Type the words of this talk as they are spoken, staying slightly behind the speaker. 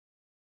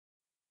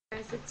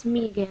guys, it's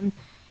me again,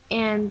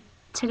 and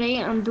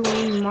today I'm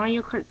doing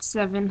Mario Kart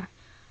 7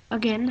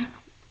 again,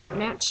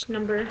 match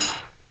number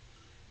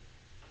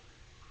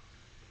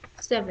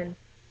 7.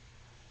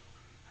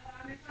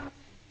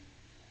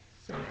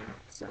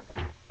 So,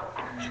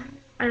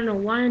 I don't know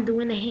why I'm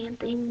doing the hand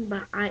thing,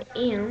 but I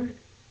am.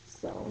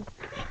 So,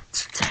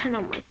 let's turn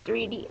on my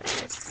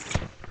 3DS,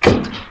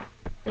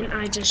 and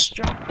I just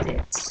dropped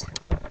it.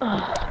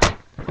 Ugh,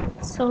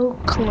 so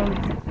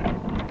clumsy.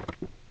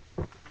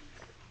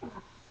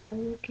 Are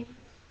you okay?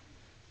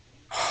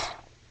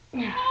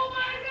 Yeah.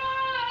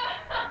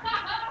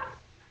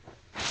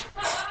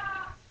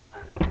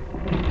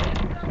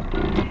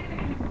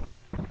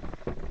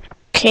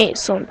 Okay,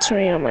 so I'm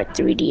turning on my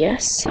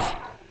 3DS.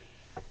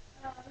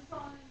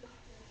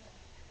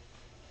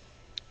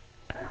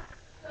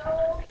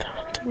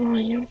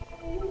 Volume.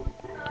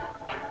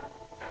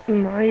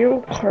 Mario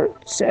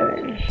Kart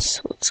 7.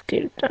 So let's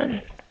get it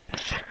done.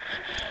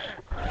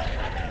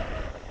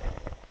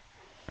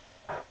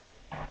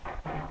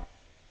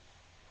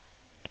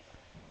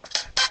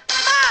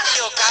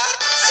 Mario Kart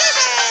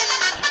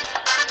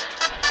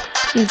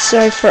 7! I'm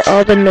sorry for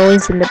all the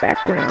noise in the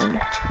background.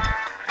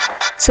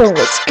 So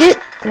let's get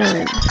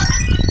done.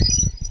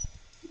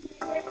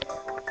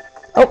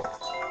 Oh,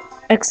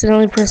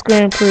 accidentally pressed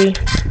Grand Prix.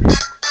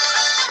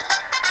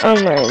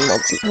 Online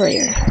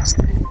multiplayer.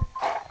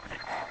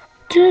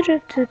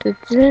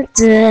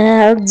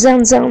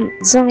 Zone, zone,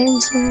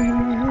 zone,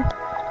 zone.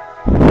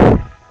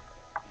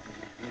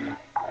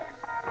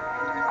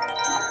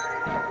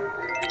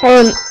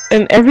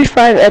 In every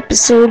 5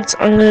 episodes,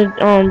 I'm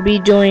gonna be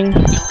doing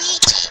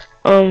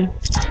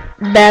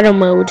battle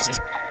mode.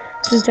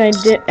 Since I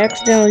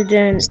accidentally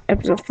did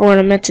episode 4, and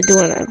I meant to do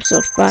it on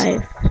episode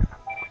 5.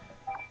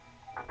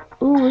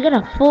 Ooh, we got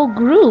a full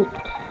group.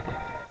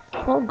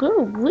 Full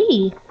group,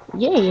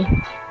 yay.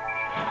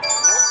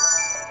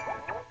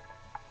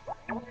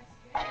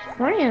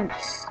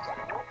 France.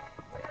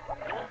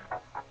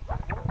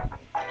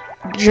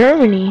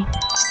 Germany.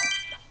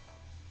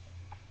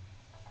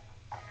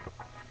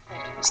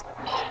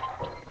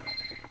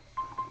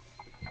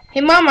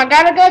 Hey Mom, I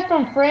got a guy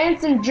from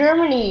France and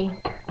Germany.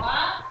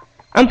 What?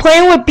 I'm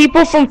playing with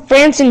people from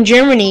France and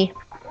Germany.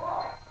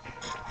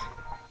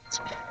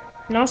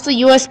 And also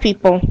US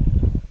people.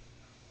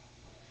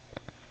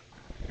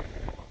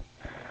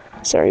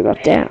 Sorry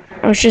about that.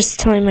 I was just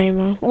telling my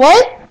mom.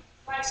 What?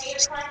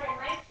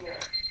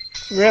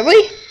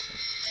 Really?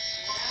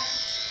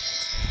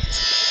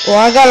 Well,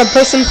 I got a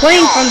person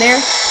playing from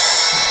there.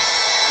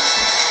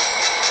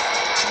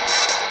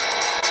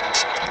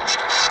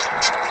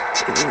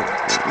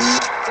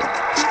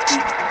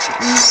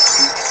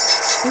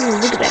 Ooh,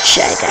 look at that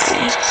shy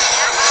guy.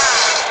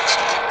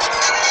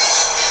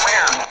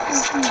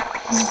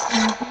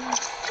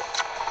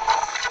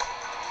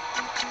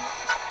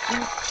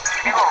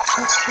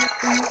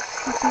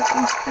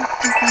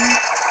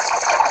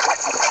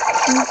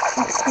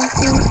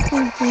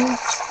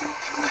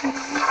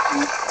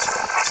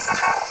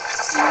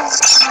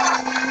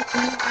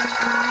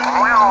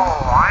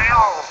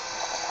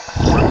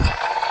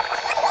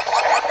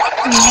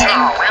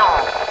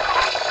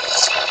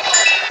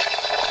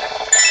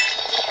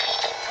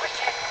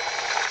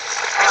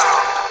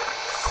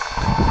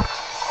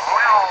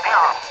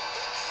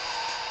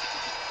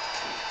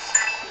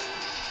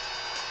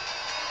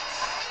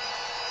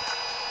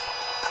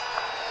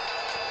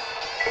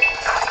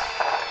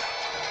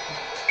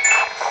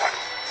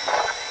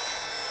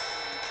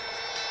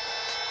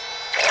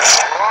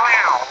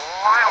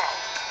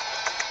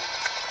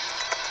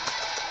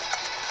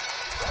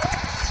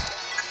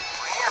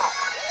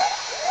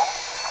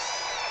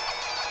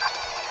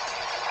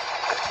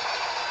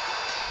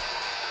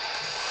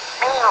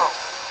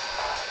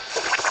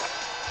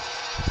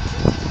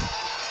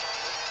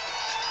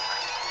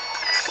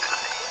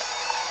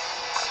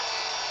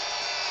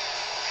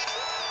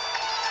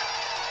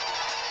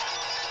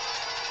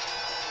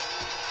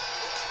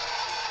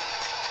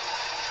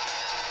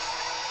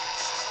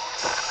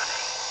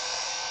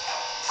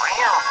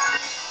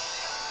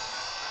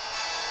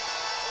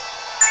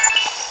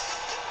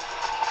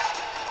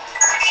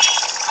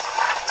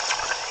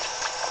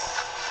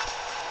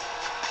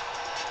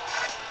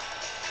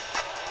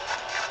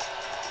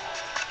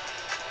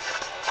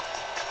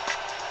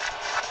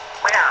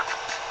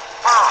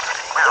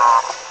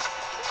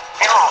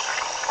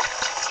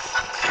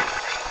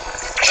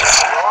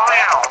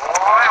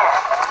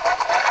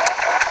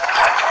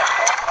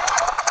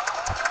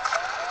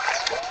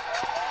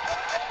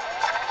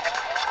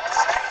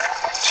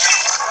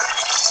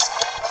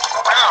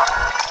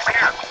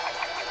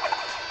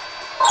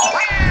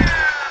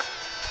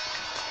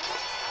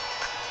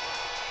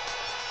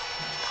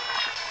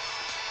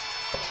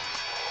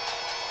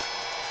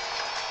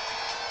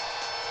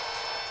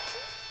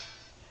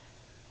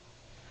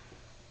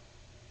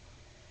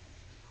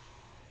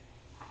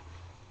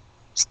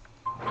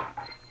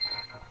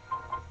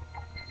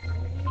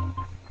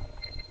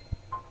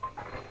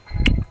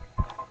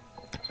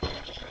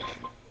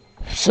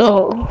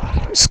 So,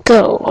 let's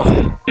go.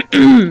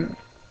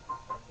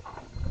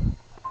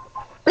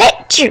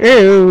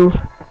 you.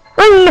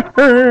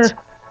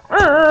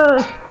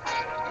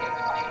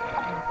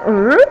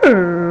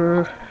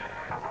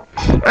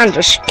 I'm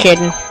just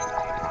kidding.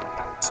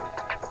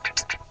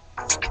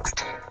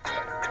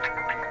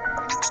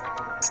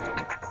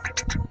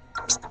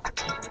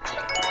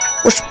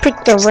 Let's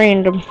pick the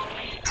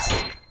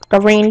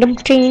random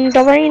team,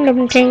 the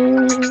random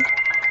team.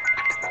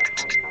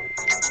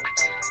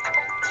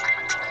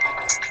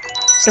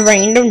 The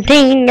random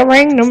team, the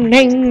random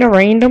team, the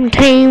random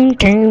team,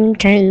 team.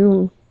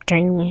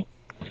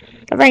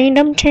 The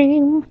random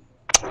team.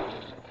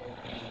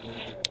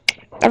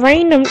 The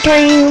random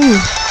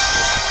team.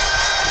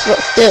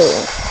 Let's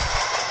go.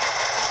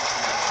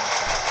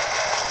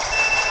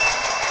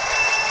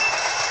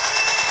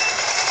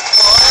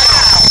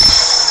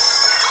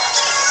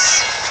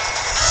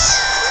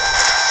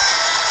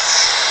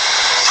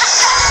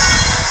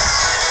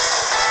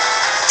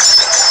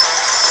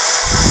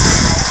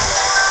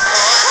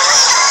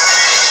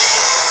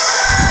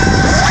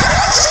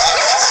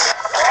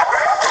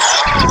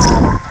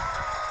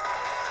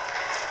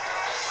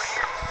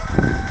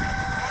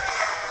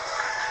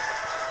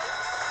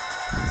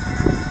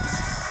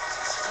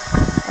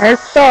 Our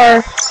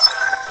star.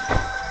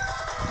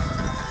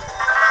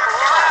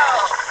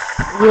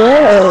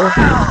 Whoa.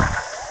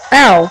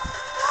 Ow.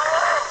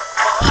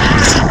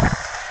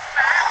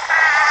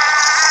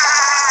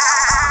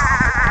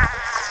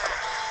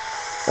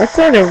 I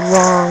said it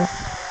wrong.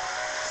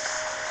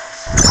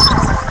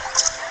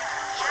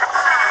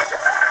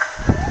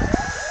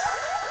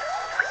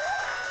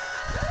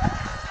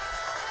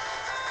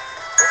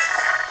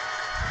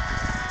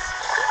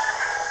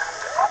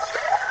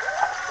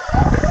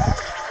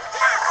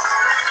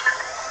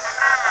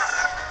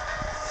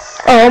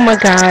 Oh my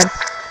god.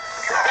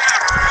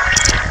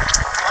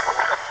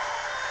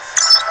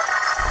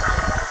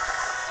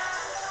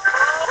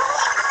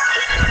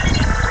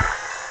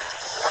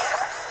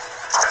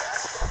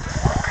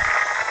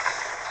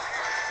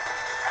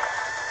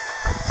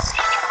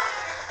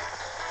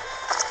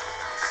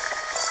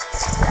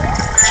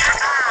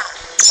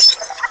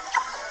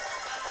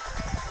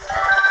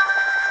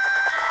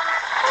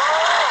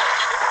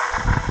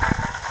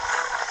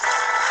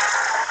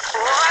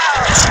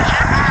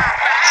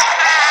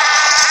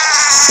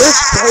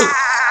 First place.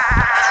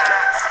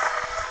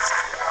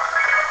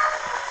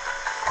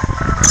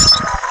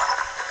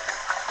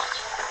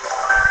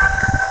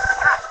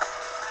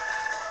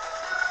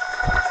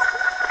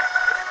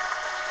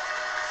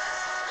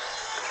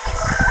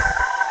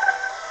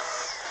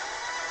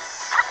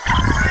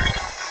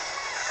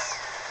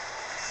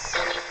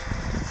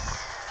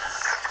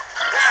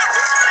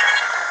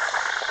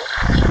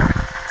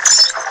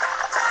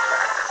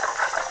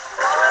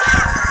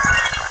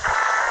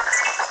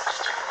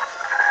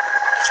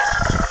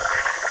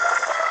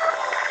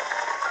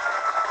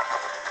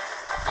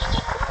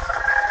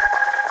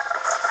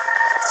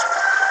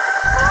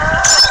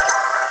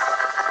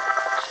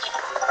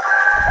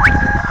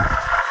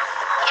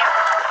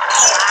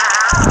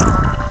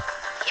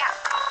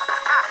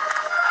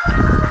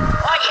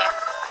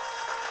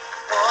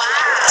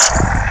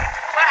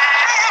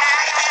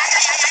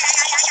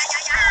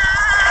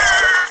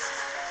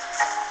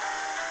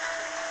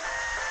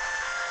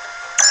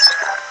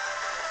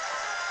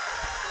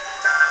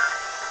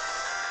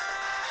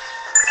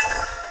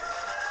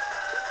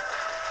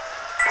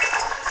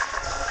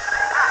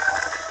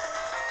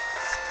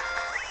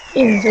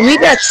 We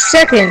got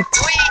second.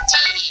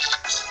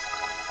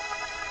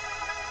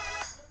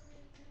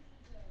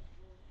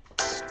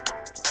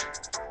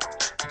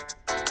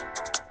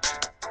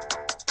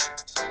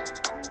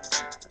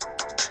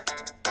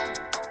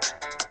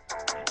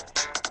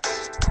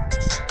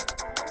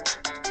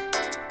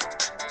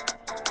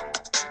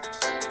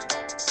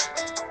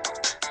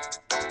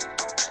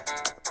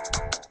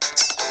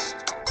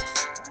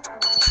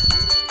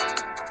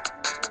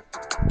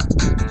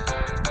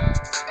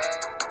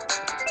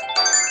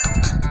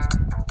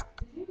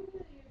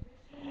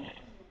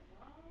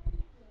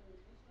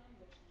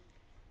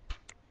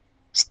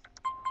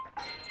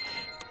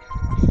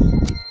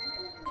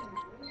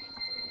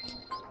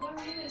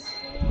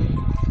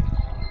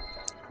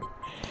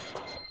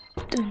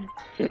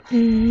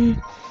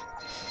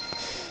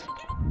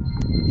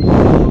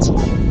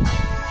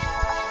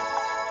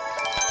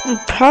 I'm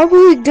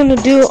probably gonna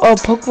do a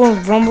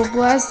Pokemon Rumble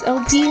Blast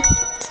LP.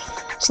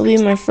 This will be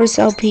my first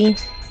LP.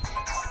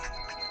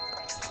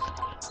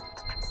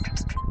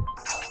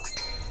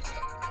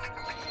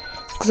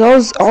 Cause I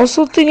was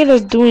also thinking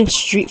of doing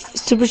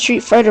Super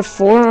Street Fighter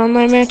 4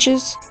 online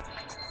matches.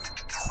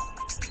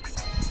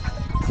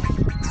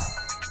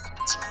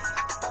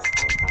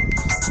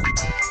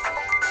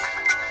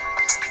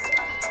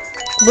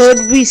 But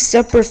it'd be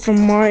separate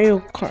from Mario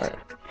Kart.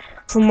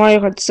 From Mario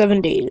Kart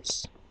 7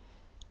 days.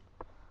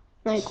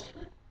 Like,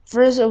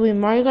 first it'll be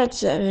Mario Kart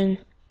 7,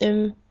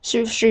 then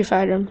Super Street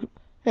Fighter, and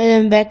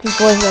then back and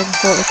forth,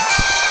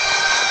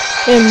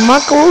 And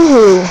Michael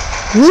Who.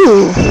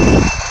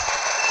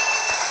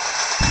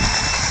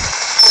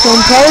 So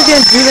I'm probably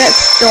gonna do that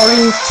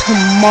starting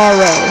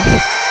tomorrow.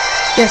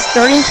 Yeah,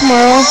 starting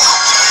tomorrow.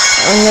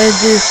 I'm gonna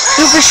do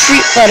Super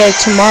Street Fighter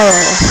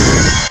tomorrow.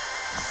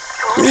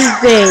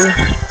 Tuesday,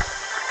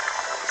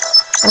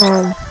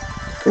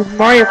 is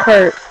Mario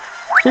Kart.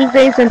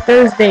 Tuesdays and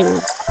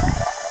Thursdays,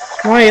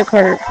 Mario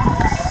Kart.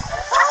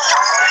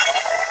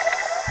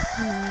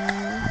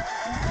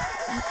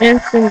 And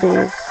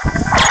Sundays.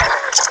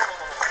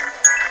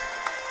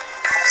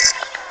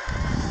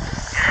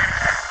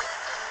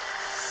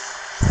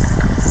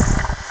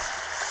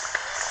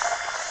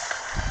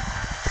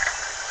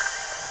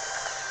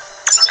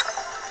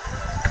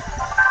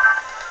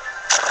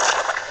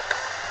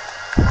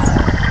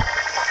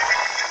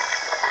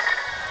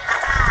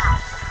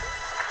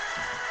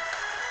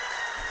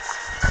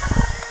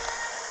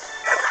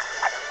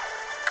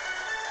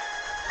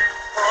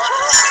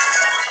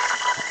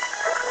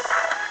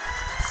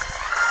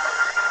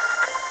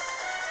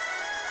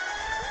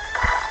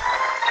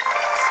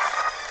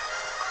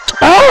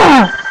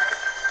 Ah!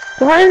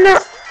 Why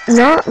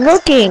not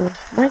looking?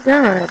 My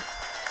God.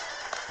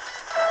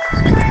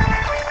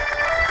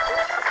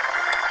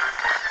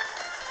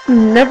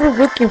 I'm never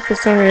looking for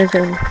some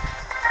reason.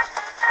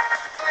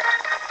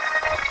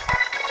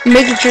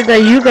 Making sure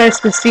that you guys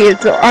can see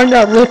it, so I'm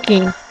not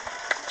looking. It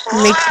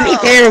makes me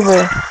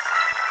terrible.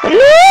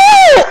 No!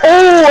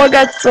 Oh, I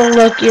got so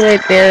lucky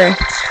right there.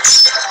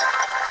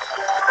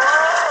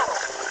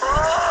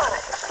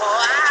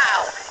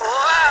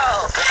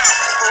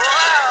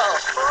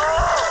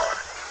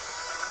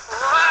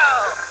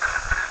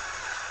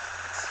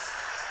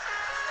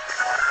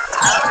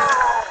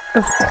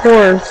 Of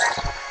course.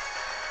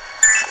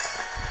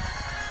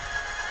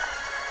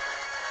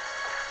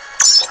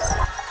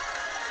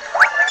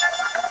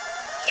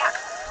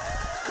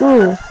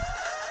 Ooh.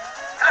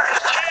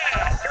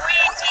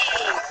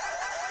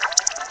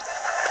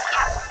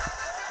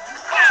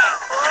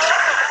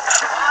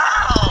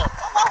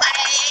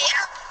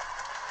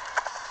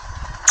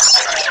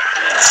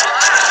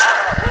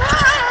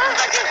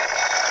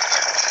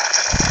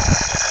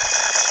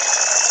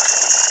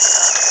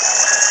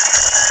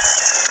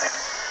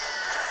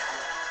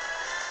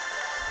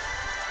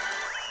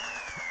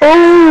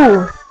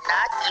 Oh!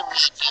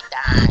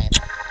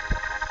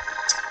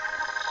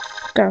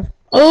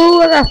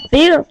 Oh, I got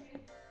failed.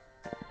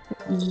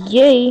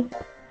 Yay.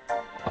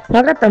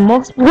 I got the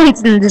most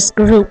points in this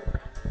group.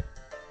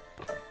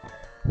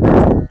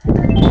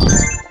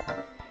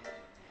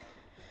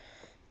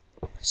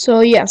 So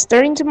yeah,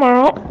 starting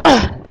tomorrow.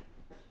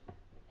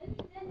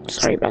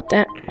 Sorry about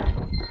that.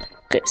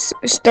 Okay, so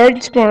starting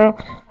tomorrow,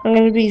 I'm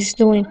gonna be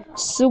doing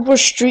Super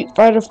Street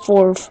Fighter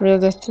 4 for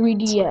the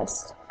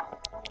 3DS.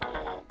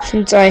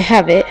 Since I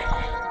have it.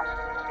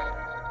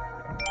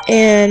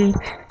 And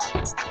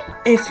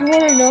if you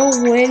want to know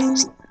when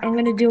I'm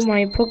going to do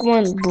my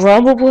Pokemon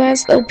Bravo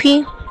Blast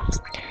LP,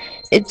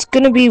 it's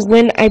going to be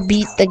when I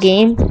beat the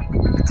game.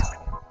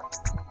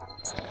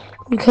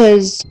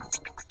 Because,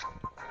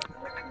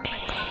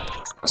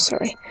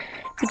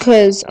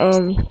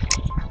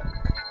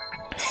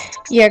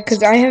 yeah,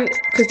 because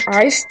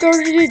I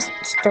started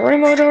story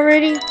mode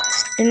already,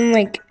 and I'm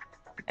like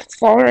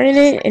far in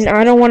it, and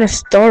I don't want to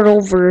start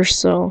over,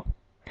 so,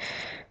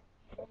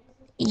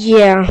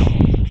 yeah.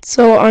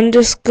 So I'm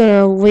just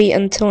gonna wait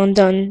until I'm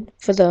done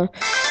so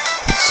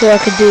I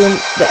could do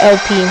the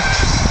LP.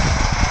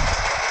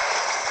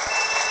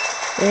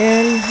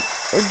 And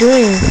we're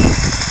doing,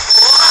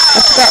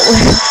 I forgot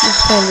which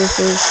one this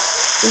is.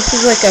 This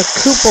is like a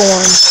Koopa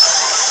one.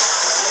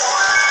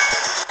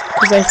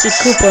 Because I see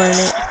Koopa in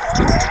it.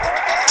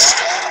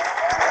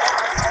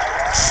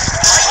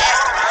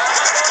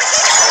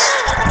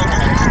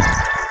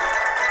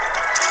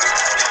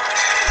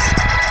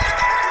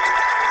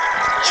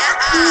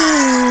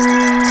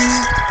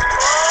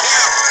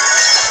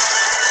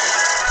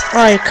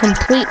 I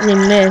completely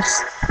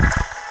missed.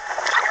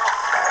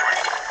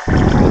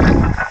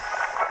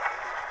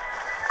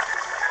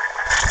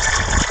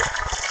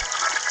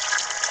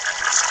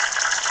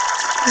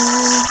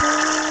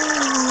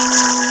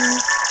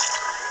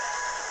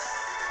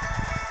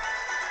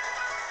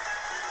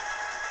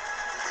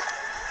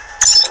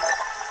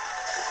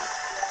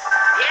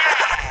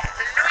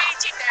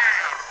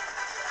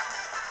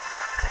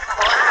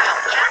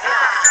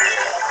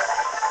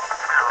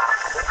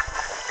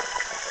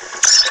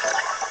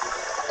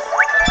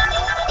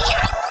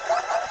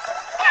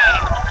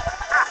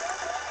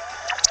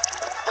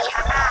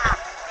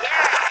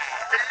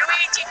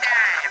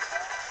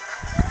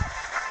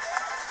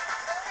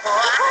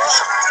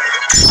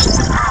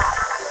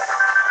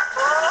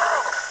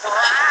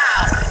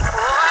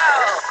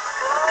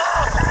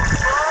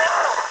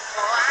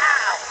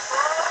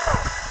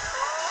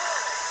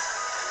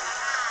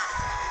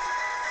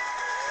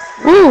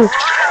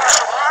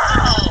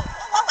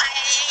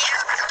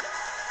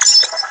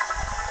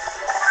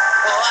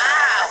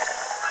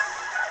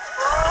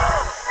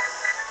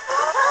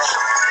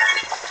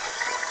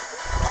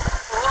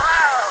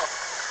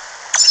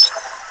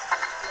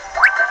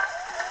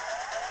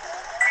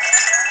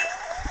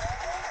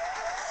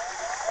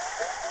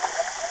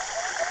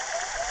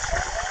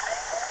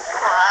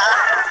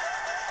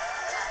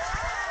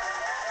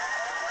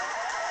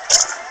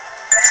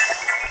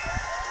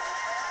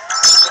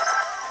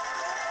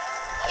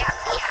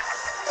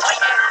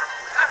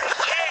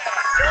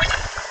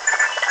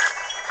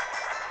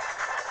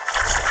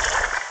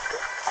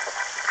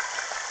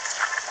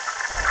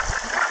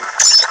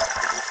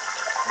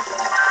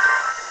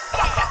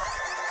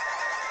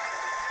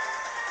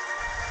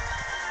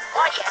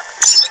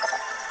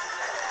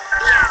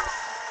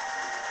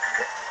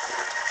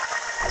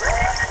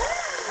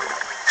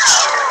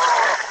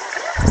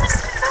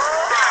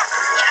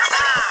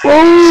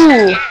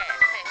 Oh!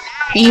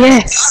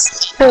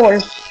 Yes!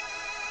 4.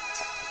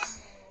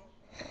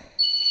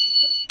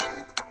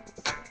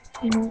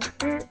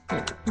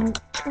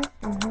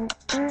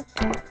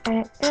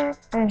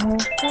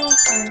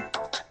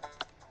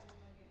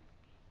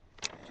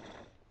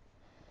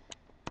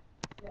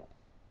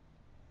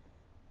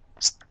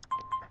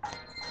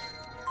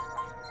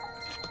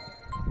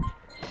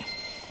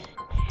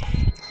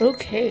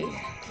 Okay.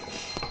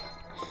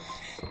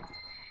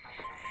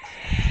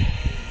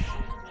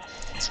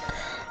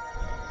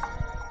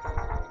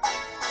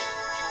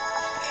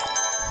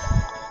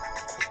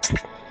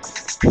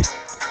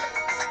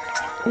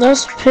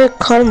 Let's pick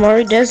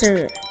Katamari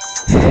Desert.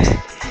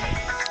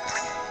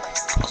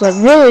 Because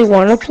I really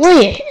want to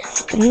play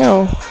it.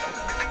 No.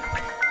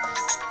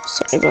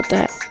 Sorry about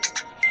that.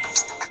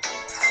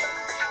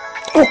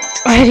 Oh,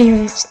 I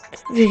didn't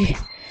even...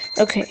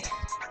 Okay.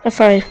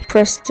 If I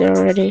pressed it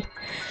already.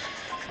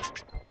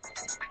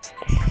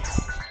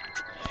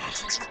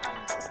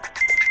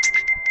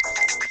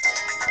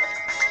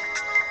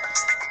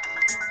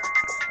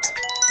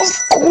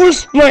 Of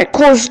course my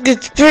course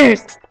gets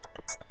picked.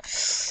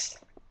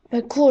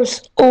 My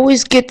course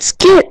always gets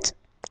skipped.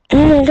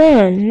 Oh my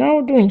god, now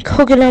we're doing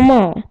Coconut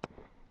Mall.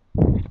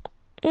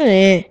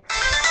 Eh,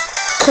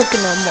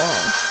 Coconut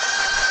Mall.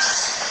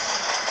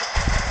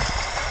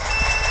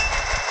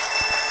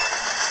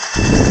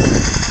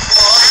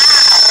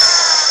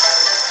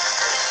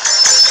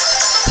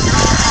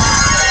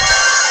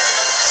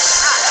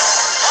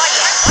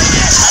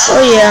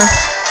 Oh yeah.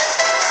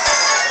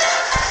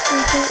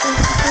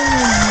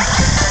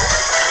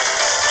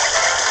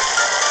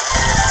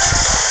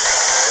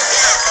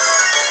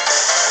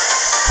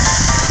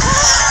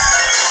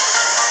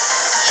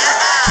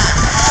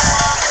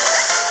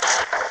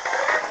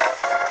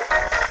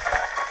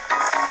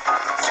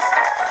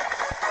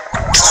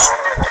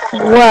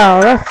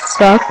 Wow, that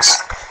sucks.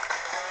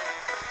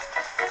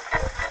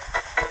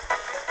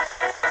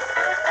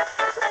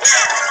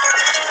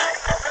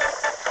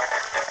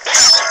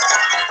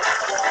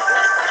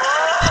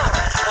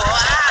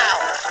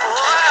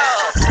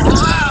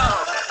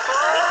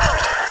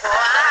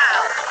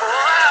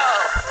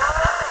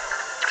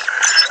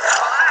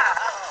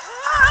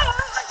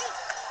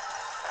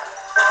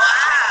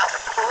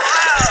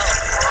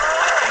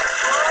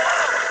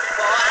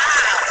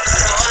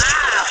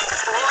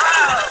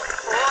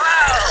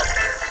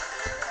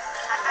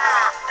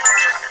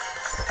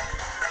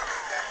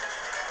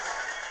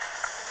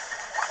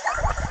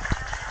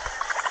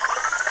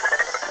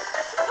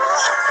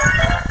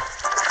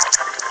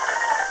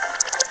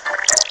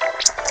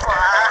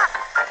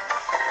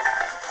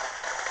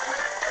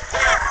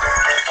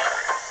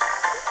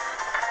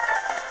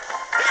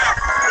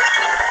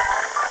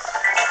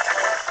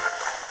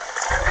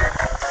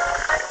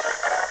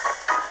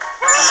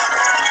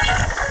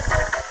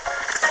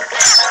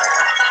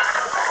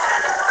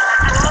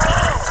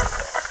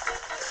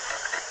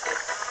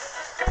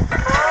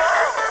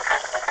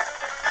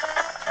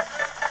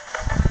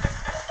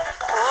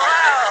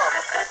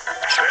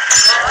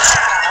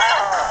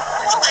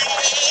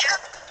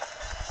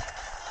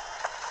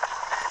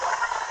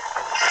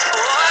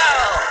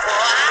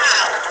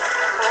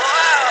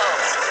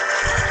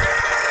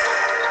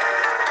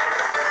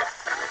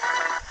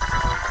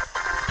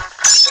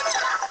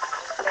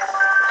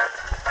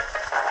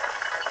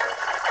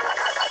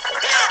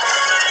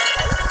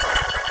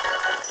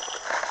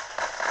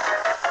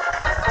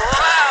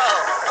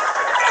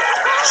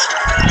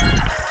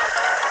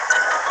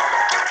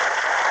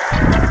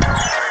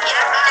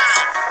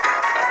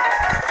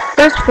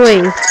 First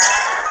place.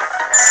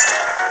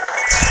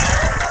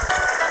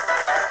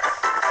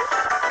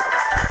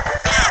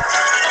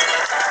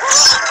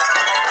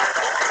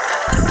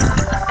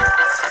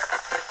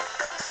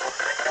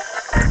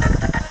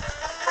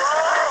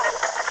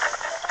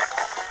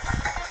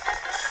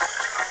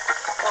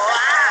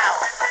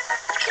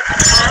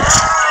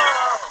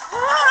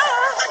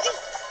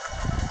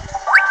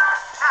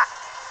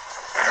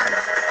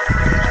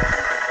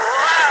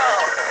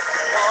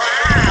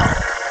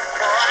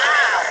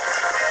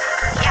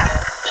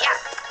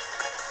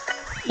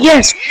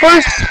 Yes,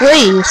 first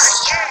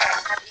place.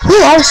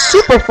 Ooh, I was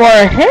super far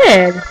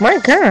ahead. My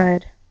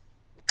god.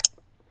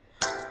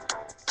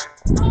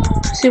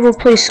 Super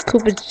place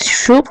Koopa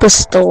Troopa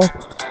stole.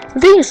 I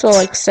think he's still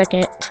like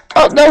second.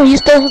 Oh no, he's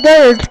still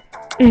third.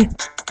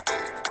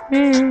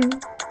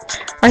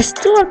 I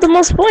still have the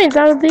most points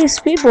out of these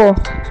people.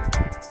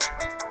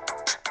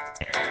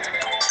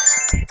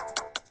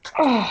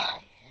 Oh.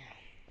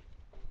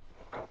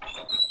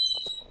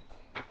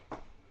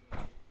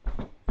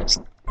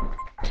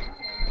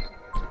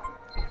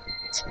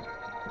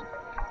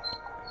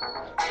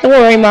 Don't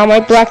worry, Mom,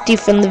 I blocked you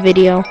from the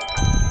video.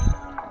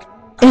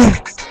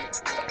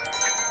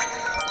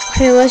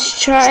 Okay, let's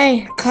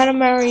try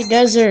Katamari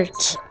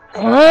Desert.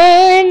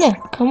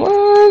 Come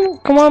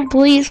on,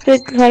 please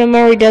pick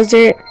Katamari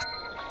Desert.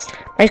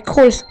 My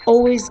course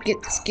always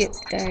gets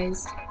skipped,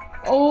 guys.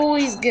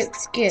 Always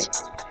gets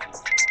skipped.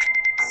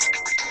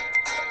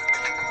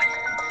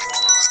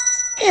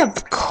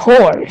 Of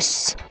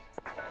course.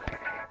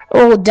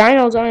 Oh,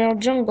 Dino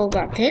Jungle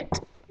got picked,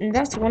 and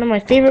that's one of my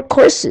favorite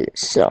courses.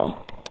 So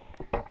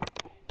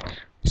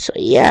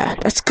yeah,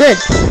 that's good.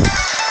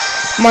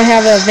 Might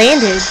have an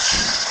advantage.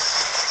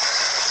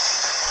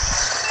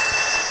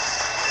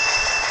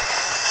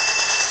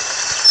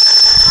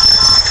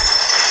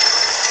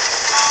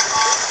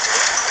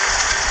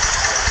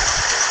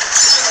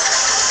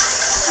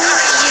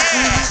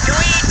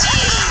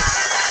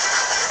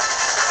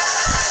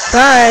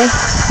 Bye.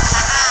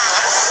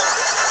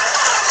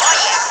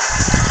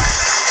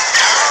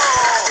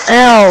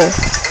 Ow.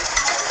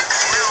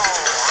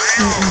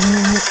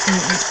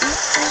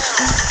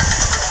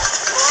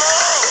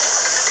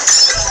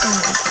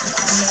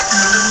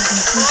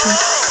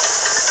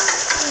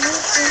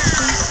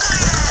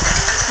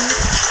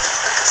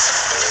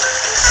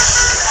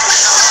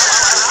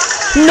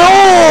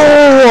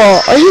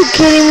 No! Are you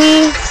kidding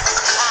me?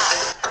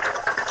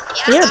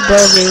 You're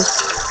bogus.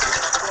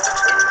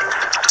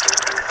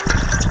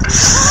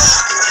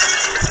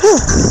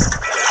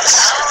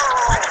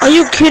 Are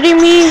you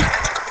kidding me?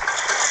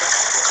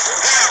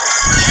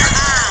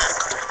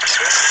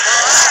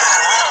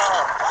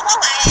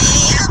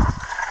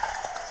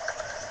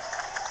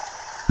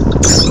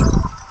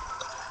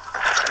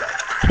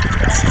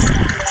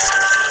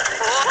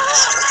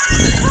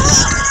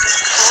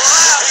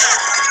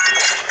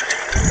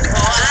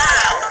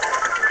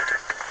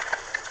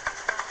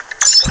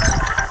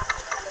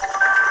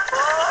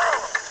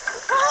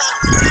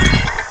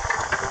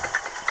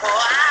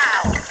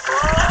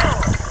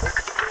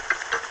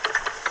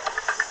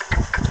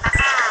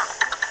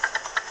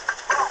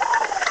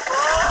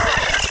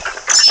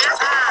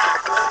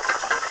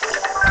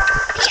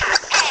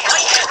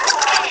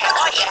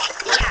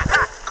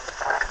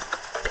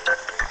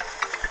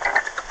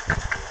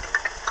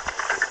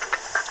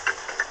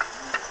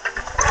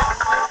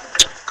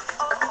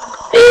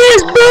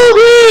 It's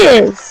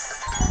bogus!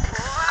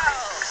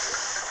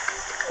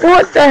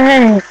 What the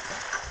heck?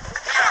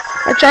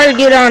 I try to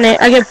get on it,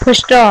 I get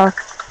pushed off.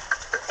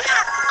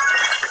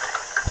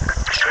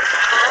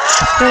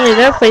 Apparently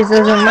that place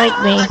doesn't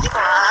like me.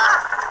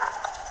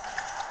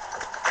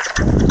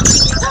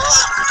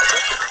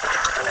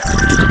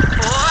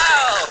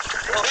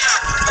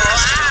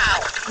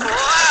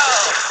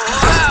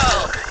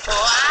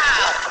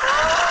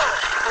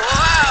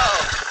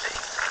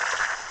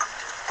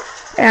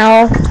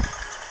 Ow.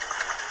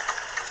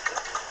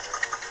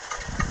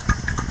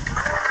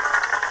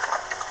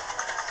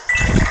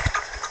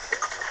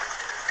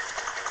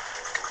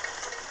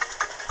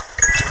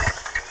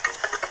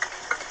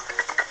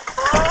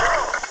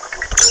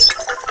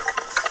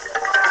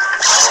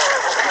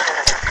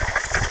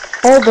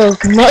 All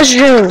those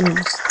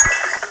mushrooms.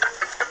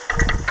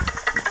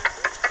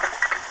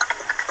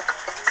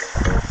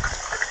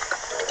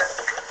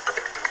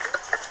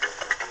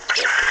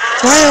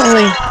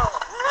 Finally.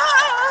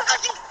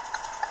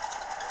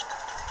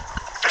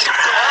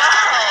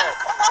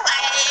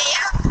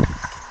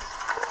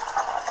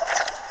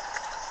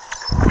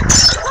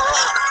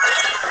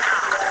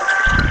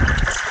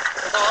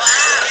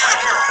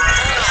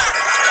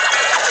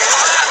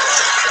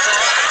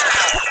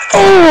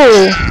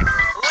 Oh!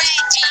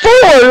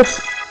 Fourth?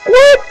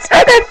 What?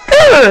 I got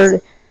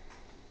third!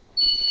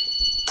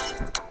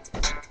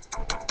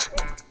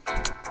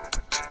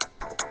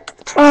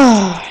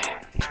 Oh.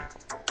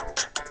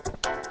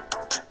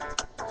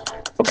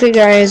 Okay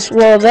guys,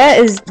 well that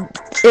is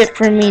it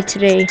for me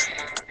today.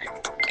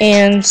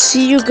 And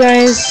see you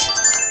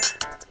guys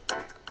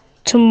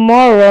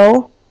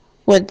tomorrow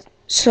with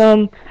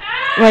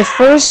my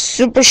first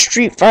Super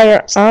Street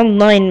Fighter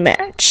online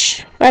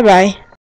match. Bye bye.